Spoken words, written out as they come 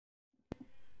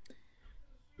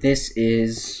This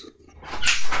is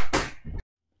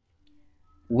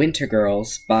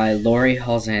Wintergirls by Laurie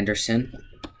Halse.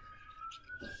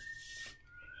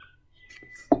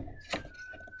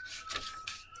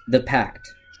 The Pact.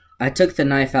 I took the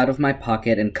knife out of my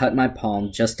pocket and cut my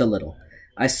palm just a little.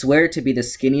 I swear to be the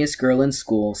skinniest girl in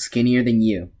school, skinnier than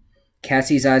you.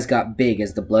 Cassie's eyes got big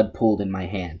as the blood pooled in my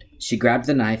hand. She grabbed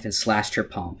the knife and slashed her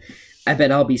palm. I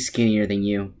bet I'll be skinnier than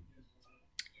you.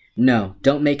 No,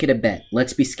 don't make it a bet.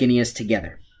 Let's be skinniest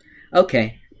together.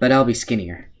 Okay, but I'll be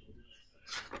skinnier.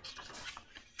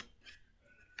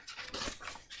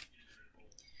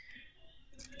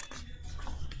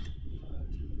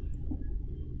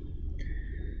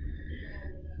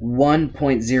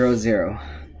 .00.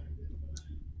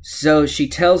 So she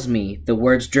tells me, the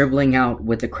words dribbling out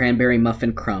with the cranberry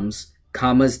muffin crumbs,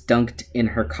 commas dunked in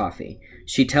her coffee.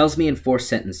 She tells me in 4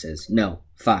 sentences. No,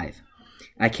 5.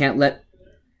 I can't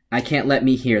let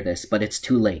me hear this, but it's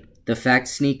too late. The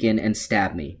facts sneak in and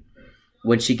stab me.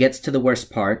 When she gets to the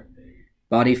worst part,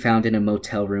 body found in a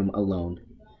motel room alone.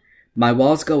 My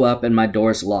walls go up and my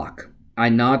doors lock. I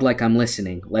nod like I'm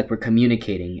listening, like we're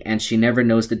communicating, and she never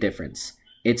knows the difference.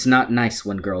 It's not nice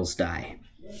when girls die.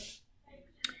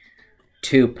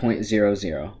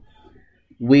 2.00.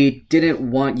 We didn't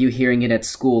want you hearing it at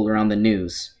school or on the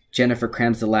news. Jennifer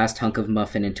crams the last hunk of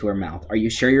muffin into her mouth. Are you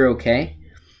sure you're okay?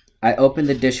 I open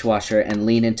the dishwasher and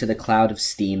lean into the cloud of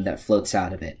steam that floats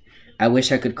out of it. I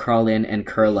wish I could crawl in and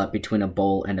curl up between a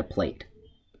bowl and a plate.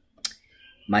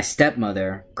 My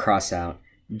stepmother, cross out.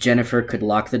 Jennifer could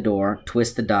lock the door,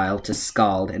 twist the dial to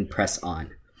scald and press on.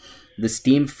 The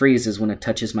steam freezes when it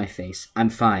touches my face.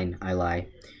 I'm fine, I lie.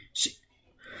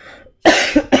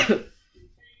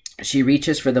 She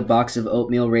reaches for the box of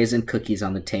oatmeal raisin cookies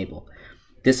on the table.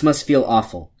 This must feel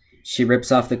awful. She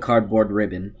rips off the cardboard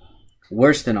ribbon.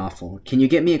 Worse than awful. Can you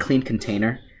get me a clean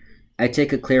container? I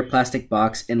take a clear plastic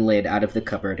box and lid out of the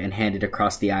cupboard and hand it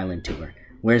across the island to her.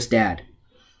 Where's Dad?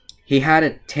 He had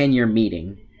a 10-year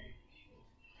meeting.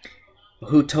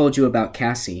 Who told you about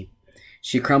Cassie?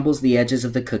 She crumbles the edges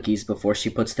of the cookies before she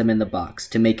puts them in the box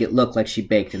to make it look like she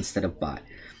baked instead of bought.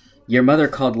 Your mother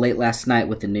called late last night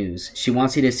with the news. She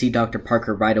wants you to see Dr.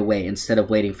 Parker right away instead of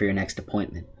waiting for your next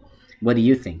appointment. What do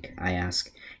you think? I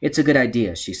ask. It's a good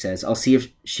idea, she says. I'll see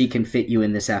if she can fit you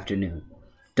in this afternoon.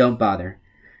 Don't bother.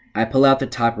 I pull out the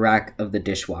top rack of the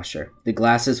dishwasher. The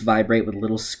glasses vibrate with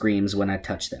little screams when I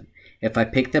touch them. If I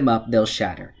pick them up, they'll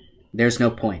shatter. There's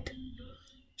no point.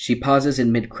 She pauses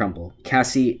in mid-crumble.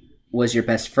 Cassie was your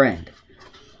best friend.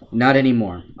 Not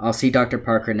anymore. I'll see Dr.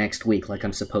 Parker next week like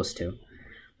I'm supposed to.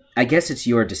 I guess it's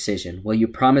your decision. Will you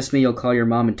promise me you'll call your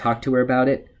mom and talk to her about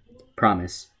it?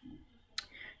 Promise.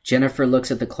 Jennifer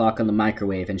looks at the clock on the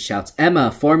microwave and shouts,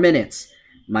 Emma, 4 minutes!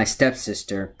 My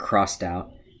stepsister, crossed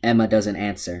out. Emma doesn't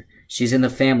answer. She's in the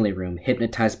family room,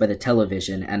 hypnotized by the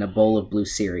television and a bowl of blue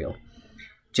cereal.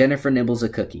 Jennifer nibbles a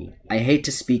cookie. I hate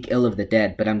to speak ill of the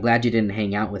dead, but I'm glad you didn't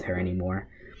hang out with her anymore.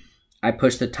 I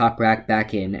push the top rack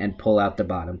back in and pull out the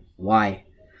bottom. Why?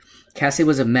 Cassie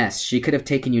was a mess. She could have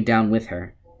taken you down with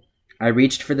her. I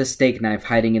reached for the steak knife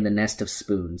hiding in the nest of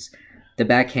spoons. The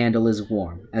back handle is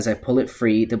warm. As I pull it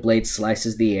free, the blade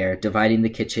slices the air, dividing the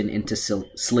kitchen into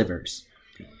slivers.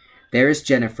 There is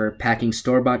Jennifer, packing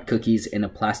store-bought cookies in a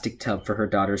plastic tub for her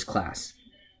daughter's class.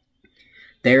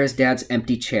 There is Dad's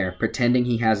empty chair, pretending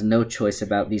he has no choice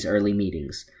about these early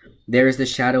meetings. There is the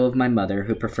shadow of my mother,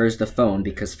 who prefers the phone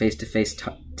because face-to-face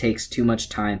takes too much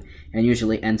time and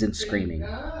usually ends in screaming.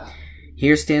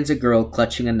 Here stands a girl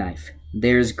clutching a knife.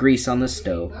 There is grease on the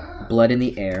stove, blood in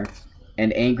the air,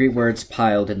 and angry words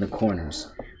piled in the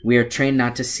corners. We are trained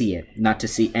not to see it, not to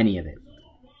see any of it.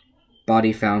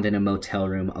 Body found in a motel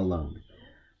room alone.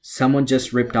 Someone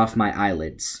just ripped off my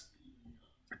eyelids.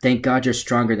 Thank God you're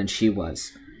stronger than she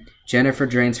was. Jennifer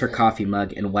drains her coffee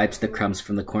mug and wipes the crumbs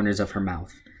from the corners of her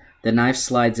mouth. The knife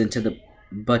slides into the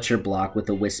butcher block with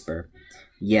a whisper.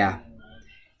 Yeah.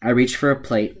 I reach for a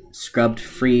plate, scrubbed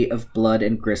free of blood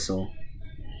and gristle.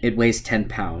 It weighs 10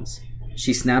 pounds.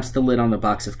 She snaps the lid on the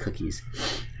box of cookies.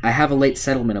 I have a late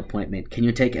settlement appointment. Can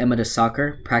you take Emma to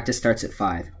soccer? Practice starts at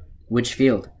 5. Which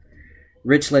field?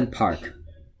 Richland Park.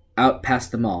 Out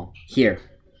past the mall. Here.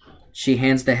 She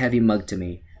hands the heavy mug to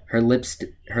me. Her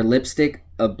lipstick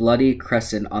a bloody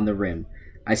crescent on the rim.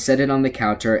 I set it on the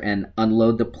counter and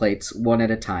unload the plates one at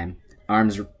a time,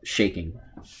 arms shaking.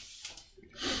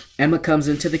 Emma comes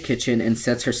into the kitchen and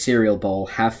sets her cereal bowl,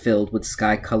 half filled with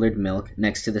sky-colored milk,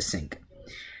 next to the sink.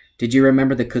 Did you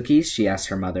remember the cookies? She asks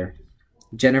her mother.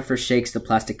 Jennifer shakes the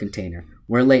plastic container.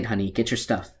 We're late, honey. Get your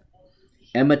stuff.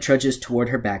 Emma trudges toward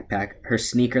her backpack, her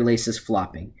sneaker laces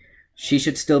flopping. She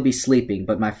should still be sleeping,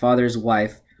 but my father's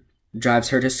wife drives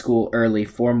her to school early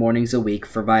 4 mornings a week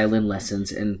for violin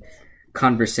lessons and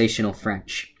conversational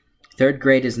French. 3rd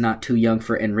grade is not too young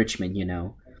for enrichment, you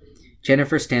know.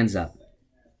 Jennifer stands up.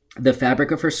 The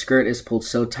fabric of her skirt is pulled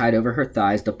so tight over her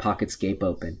thighs the pockets gape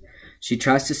open. She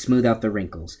tries to smooth out the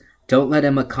wrinkles. Don't let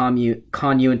Emma con you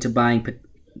into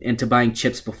buying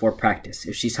chips before practice.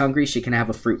 If she's hungry, she can have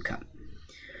a fruit cup.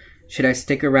 Should I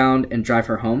stick around and drive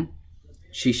her home?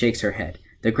 She shakes her head.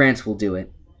 The Grants will do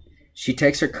it. She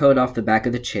takes her coat off the back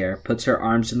of the chair, puts her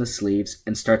arms in the sleeves,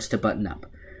 and starts to button up.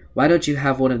 Why don't you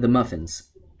have one of the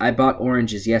muffins? I bought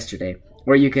oranges yesterday.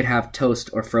 Or you could have toast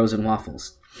or frozen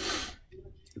waffles.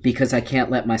 Because I can't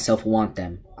let myself want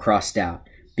them. Crossed out.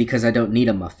 Because I don't need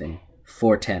a muffin.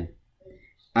 410.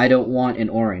 I don't want an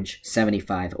orange.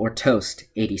 75. Or toast.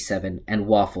 87. And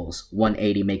waffles.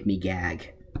 180 make me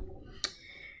gag.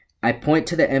 I point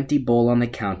to the empty bowl on the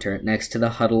counter next to the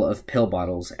huddle of pill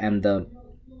bottles and the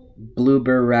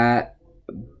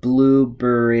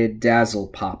blueberry dazzle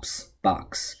pops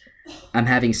box. I'm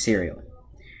having cereal.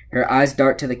 Her eyes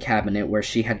dart to the cabinet where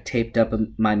she had taped up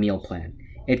my meal plan.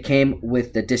 It came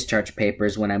with the discharge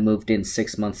papers when I moved in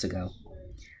 6 months ago.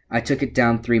 I took it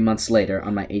down 3 months later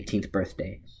on my 18th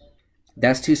birthday.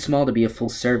 That's too small to be a full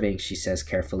serving, she says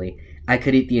carefully. I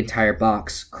could eat the entire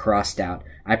box, crossed out.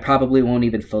 I probably won't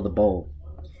even fill the bowl.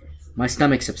 My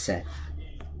stomach's upset.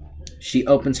 She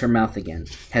opens her mouth again,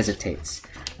 hesitates.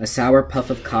 A sour puff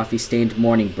of coffee-stained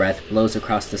morning breath blows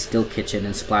across the still kitchen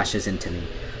and splashes into me.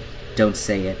 Don't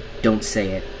say it. Don't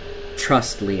say it.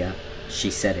 Trust, Leah. She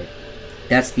said it.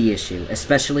 That's the issue,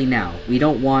 especially now. We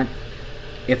don't want...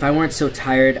 If I weren't so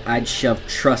tired, I'd shove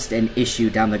trust and issue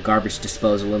down the garbage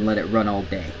disposal and let it run all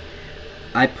day.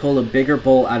 I pull a bigger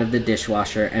bowl out of the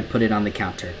dishwasher and put it on the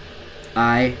counter.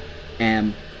 I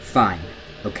am fine,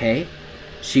 okay?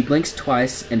 She blinks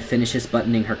twice and finishes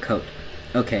buttoning her coat.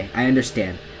 Okay, I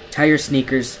understand. Tie your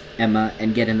sneakers, Emma,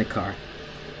 and get in the car.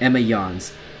 Emma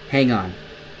yawns. Hang on.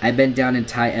 I bend down and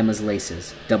tie Emma's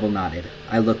laces, double-knotted.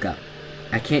 I look up.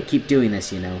 I can't keep doing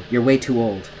this, you know. You're way too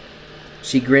old.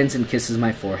 She grins and kisses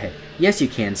my forehead. Yes, you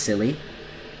can, silly.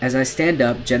 As I stand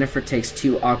up, Jennifer takes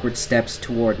 2 awkward steps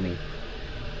toward me.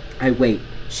 I wait.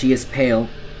 She is pale,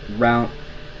 round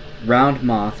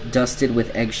moth, dusted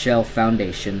with eggshell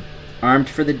foundation, armed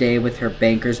for the day with her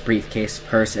banker's briefcase,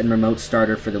 purse, and remote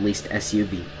starter for the leased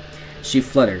SUV. She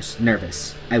flutters,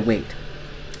 nervous. I wait.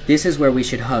 This is where we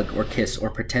should hug or kiss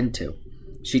or pretend to.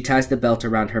 She ties the belt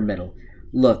around her middle.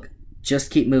 Look,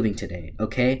 just keep moving today,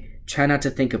 okay? Try not to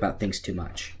think about things too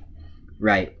much.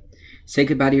 Right. Say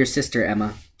goodbye to your sister,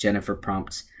 Emma, Jennifer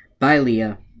prompts. Bye,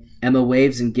 Leah. Emma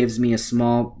waves and gives me a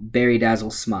small,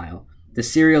 berry-dazzle smile. The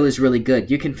cereal is really good.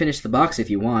 You can finish the box if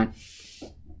you want.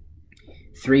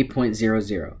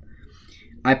 3.00.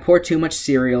 I pour too much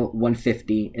cereal,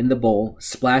 150, in the bowl,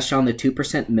 splash on the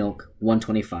 2% milk,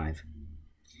 125.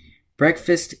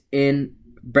 Breakfast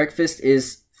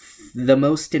is the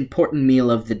most important meal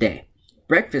of the day.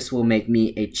 Breakfast will make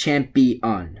me a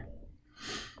champion.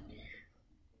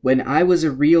 When I was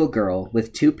a real girl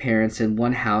with 2 parents in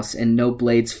one house and no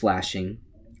blades flashing,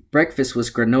 breakfast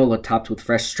was granola topped with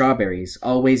fresh strawberries,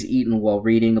 always eaten while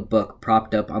reading a book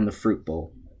propped up on the fruit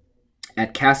bowl.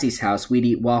 At Cassie's house, we'd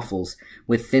eat waffles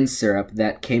with thin syrup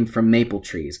that came from maple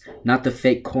trees, not the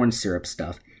fake corn syrup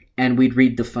stuff, and we'd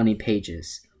read the funny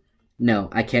pages. No,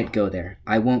 I can't go there.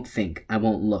 I won't think. I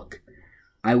won't look.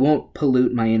 I won't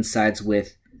pollute my insides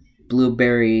with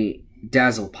blueberry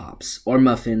dazzle pops, or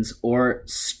muffins, or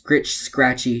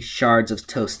scratchy shards of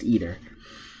toast either.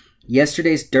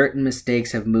 Yesterday's dirt and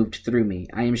mistakes have moved through me.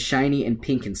 I am shiny and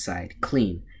pink inside,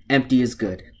 clean. Empty is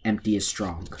good. Empty is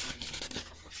strong.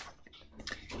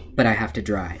 But I have to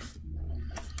drive.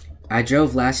 I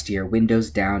drove last year,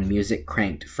 windows down, music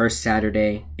cranked, first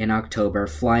Saturday in October,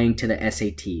 flying to the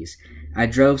SATs. I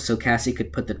drove so Cassie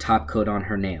could put the top coat on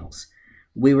her nails.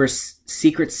 We were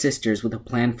secret sisters with a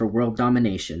plan for world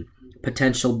domination,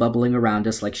 potential bubbling around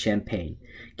us like champagne.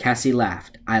 Cassie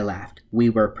laughed. I laughed. We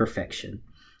were perfection.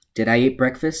 Did I eat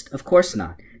breakfast? Of course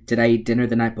not. Did I eat dinner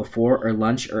the night before, or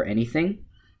lunch, or anything?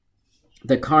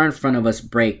 The car in front of us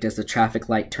braked as the traffic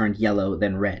light turned yellow,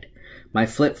 then red. My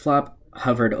flip-flop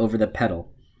hovered over the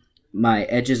pedal. My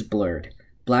edges blurred.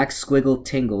 Black squiggle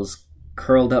tingles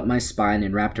curled up my spine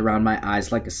and wrapped around my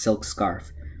eyes like a silk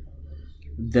scarf.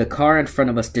 The car in front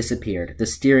of us disappeared. The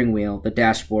steering wheel, the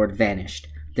dashboard, vanished.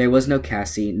 There was no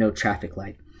Cassie, no traffic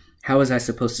light. How was I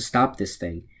supposed to stop this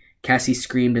thing? Cassie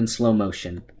screamed in slow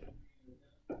motion.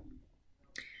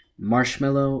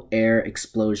 Marshmallow air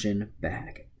explosion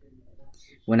bag.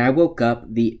 When I woke up,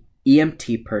 the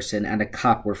EMT person and a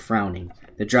cop were frowning.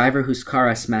 The driver whose car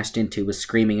I smashed into was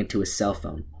screaming into his cell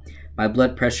phone. My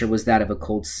blood pressure was that of a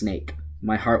cold snake.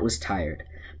 My heart was tired.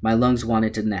 My lungs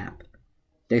wanted to nap.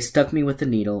 They stuck me with a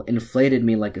needle, inflated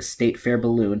me like a state fair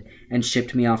balloon, and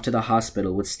shipped me off to the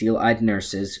hospital with steel-eyed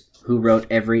nurses who wrote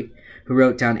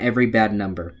down every bad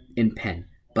number in pen.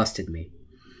 Busted me.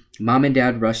 Mom and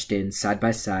Dad rushed in, side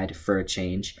by side, for a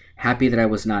change, happy that I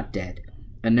was not dead.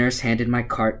 A nurse handed my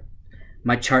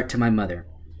chart to my mother.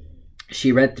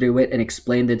 She read through it and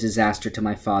explained the disaster to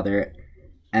my father,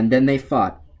 and then they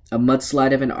fought, a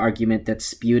mudslide of an argument that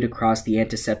spewed across the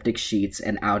antiseptic sheets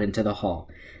and out into the hall.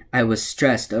 I was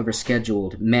stressed,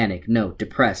 overscheduled, manic, no,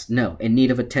 depressed, no, in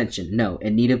need of attention, no,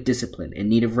 in need of discipline, in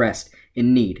need of rest,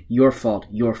 in need, your fault,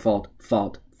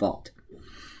 fault.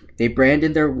 They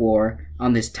branded their war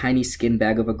on this tiny skin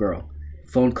bag of a girl.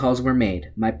 Phone calls were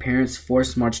made. My parents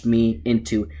force-marched me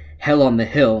into Hell on the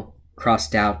Hill,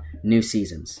 crossed out, New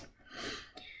Seasons.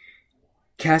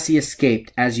 Cassie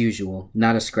escaped, as usual,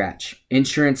 not a scratch.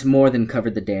 Insurance more than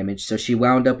covered the damage, so she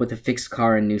wound up with a fixed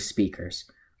car and new speakers.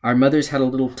 Our mothers had a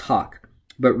little talk,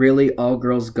 but really all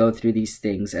girls go through these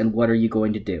things, and what are you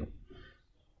going to do?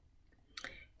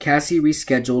 Cassie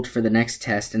rescheduled for the next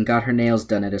test and got her nails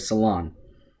done at a salon.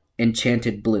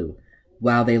 Enchanted blue,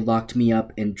 while they locked me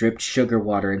up and dripped sugar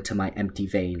water into my empty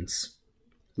veins.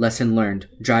 Lesson learned,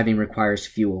 driving requires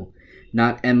fuel,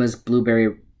 not Emma's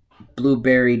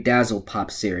blueberry dazzle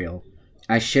pop cereal.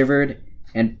 I shiver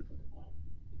and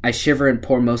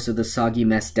pour most of the soggy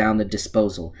mess down the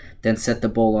disposal, then set the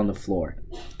bowl on the floor.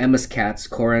 Emma's cats,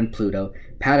 Cora and Pluto,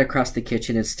 pat across the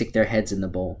kitchen and stick their heads in the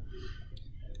bowl.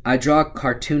 I draw a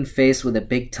cartoon face with a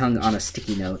big tongue on a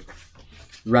sticky note.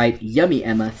 Write, "Yummy,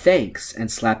 Emma, thanks,"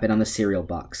 and slap it on the cereal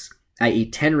box. I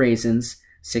eat 10 raisins,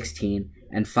 16,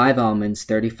 and 5 almonds,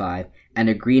 35, and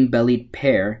a green-bellied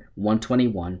pear,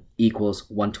 121, equals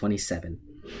 127.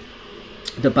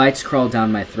 The bites crawl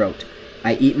down my throat.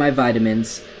 I eat my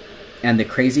vitamins and the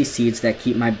crazy seeds that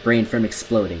keep my brain from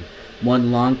exploding.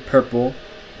 1 long purple,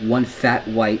 1 fat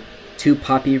white, 2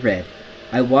 poppy red.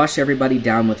 I wash everybody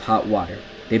down with hot water.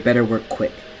 They better work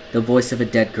quick. The voice of a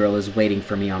dead girl is waiting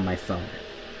for me on my phone.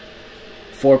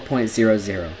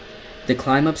 4.00. The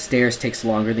climb upstairs takes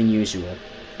longer than usual.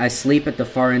 I sleep at the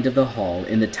far end of the hall,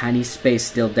 in the tiny space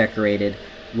still decorated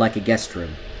like a guest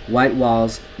room. White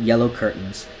walls, yellow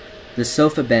curtains. The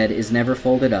sofa bed is never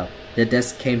folded up. The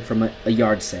desk came from a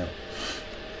yard sale.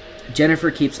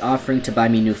 Jennifer keeps offering to buy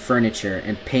me new furniture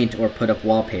and paint or put up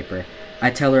wallpaper.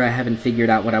 I tell her I haven't figured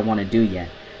out what I want to do yet.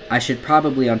 I should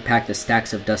probably unpack the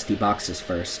stacks of dusty boxes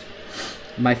first.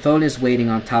 My phone is waiting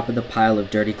on top of the pile of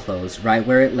dirty clothes, right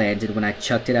where it landed when I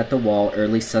chucked it at the wall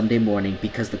early Sunday morning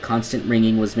because the constant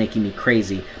ringing was making me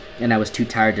crazy and I was too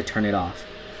tired to turn it off.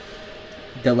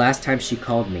 The last time she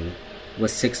called me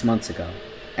was 6 months ago,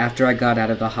 after I got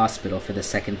out of the hospital for the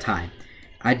second time.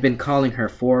 I'd been calling her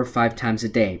 4 or 5 times a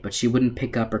day, but she wouldn't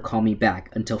pick up or call me back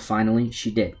until finally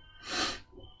she did.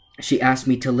 She asked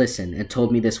me to listen and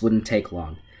told me this wouldn't take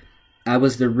long. I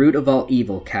was the root of all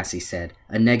evil, Cassie said,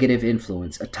 a negative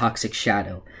influence, a toxic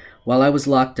shadow. While I was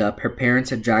locked up, her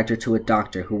parents had dragged her to a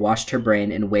doctor who washed her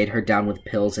brain and weighed her down with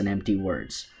pills and empty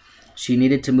words. She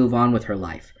needed to move on with her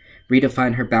life,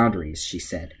 redefine her boundaries, she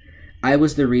said. I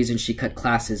was the reason she cut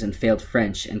classes and failed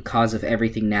French and cause of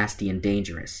everything nasty and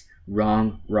dangerous.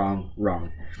 Wrong, wrong,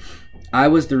 wrong. I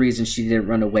was the reason she didn't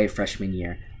run away freshman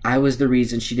year. I was the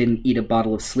reason she didn't eat a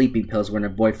bottle of sleeping pills when her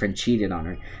boyfriend cheated on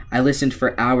her. I listened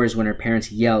for hours when her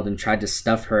parents yelled and tried to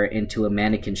stuff her into a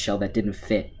mannequin shell that didn't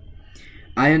fit.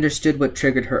 I understood what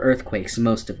triggered her earthquakes,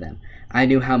 most of them. I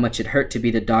knew how much it hurt to be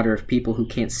the daughter of people who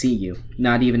can't see you,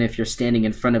 not even if you're standing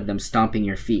in front of them stomping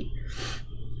your feet.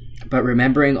 But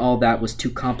remembering all that was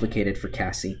too complicated for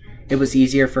Cassie. It was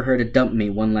easier for her to dump me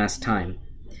one last time.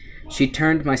 She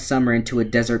turned my summer into a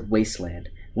desert wasteland.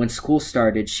 When school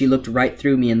started, she looked right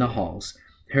through me in the halls,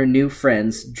 her new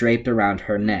friends draped around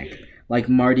her neck, like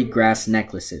Mardi Gras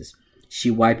necklaces. She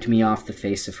wiped me off the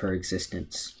face of her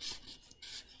existence.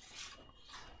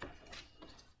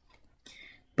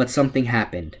 But something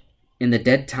happened. In the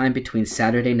dead time between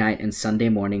Saturday night and Sunday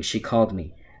morning, she called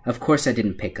me. Of course I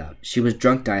didn't pick up. She was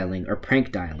drunk dialing or prank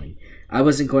dialing. I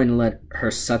wasn't going to let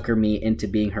her sucker me into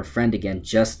being her friend again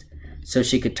just so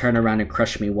she could turn around and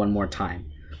crush me one more time.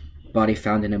 Body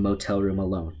found in a motel room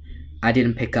alone. I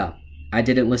didn't pick up. I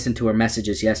didn't listen to her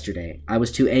messages yesterday. I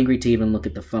was too angry to even look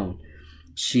at the phone.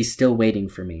 She's still waiting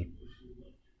for me.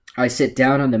 I sit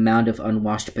down on the mound of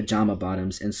unwashed pajama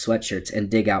bottoms and sweatshirts and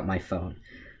dig out my phone.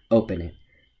 Open it.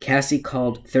 Cassie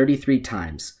called 33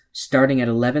 times, starting at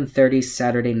 11:30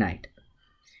 Saturday night.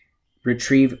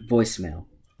 Retrieve voicemail.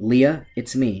 Leah,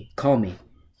 it's me. Call me.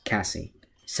 Cassie.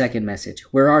 Second message.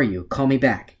 Where are you? Call me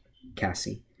back.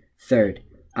 Cassie. Third.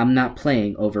 I'm not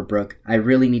playing, Overbrook. I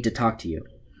really need to talk to you.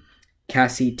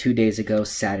 Cassie, 2 days ago,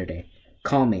 Saturday.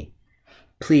 Call me.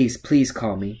 Please, please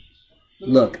call me.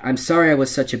 Look, I'm sorry I was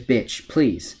such a bitch.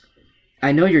 Please.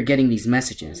 I know you're getting these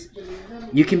messages.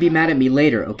 You can be mad at me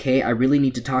later, okay? I really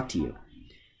need to talk to you.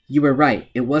 You were right.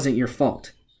 It wasn't your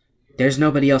fault. There's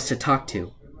nobody else to talk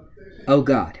to. Oh,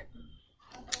 God.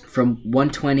 From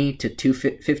 1:20 to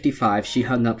 2:55, she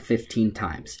hung up 15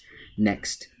 times.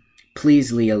 Next.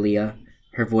 Please, Leah.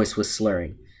 Her voice was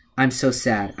slurring. I'm so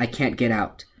sad. I can't get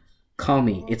out. Call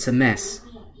me. It's a mess.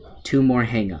 2 more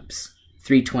hang-ups.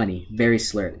 3:20. Very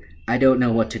slurred. I don't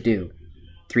know what to do.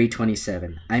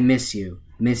 3:27. I miss you.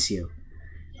 Miss you.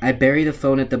 I bury the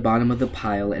phone at the bottom of the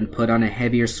pile and put on a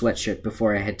heavier sweatshirt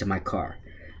before I head to my car.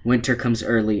 Winter comes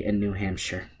early in New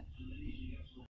Hampshire.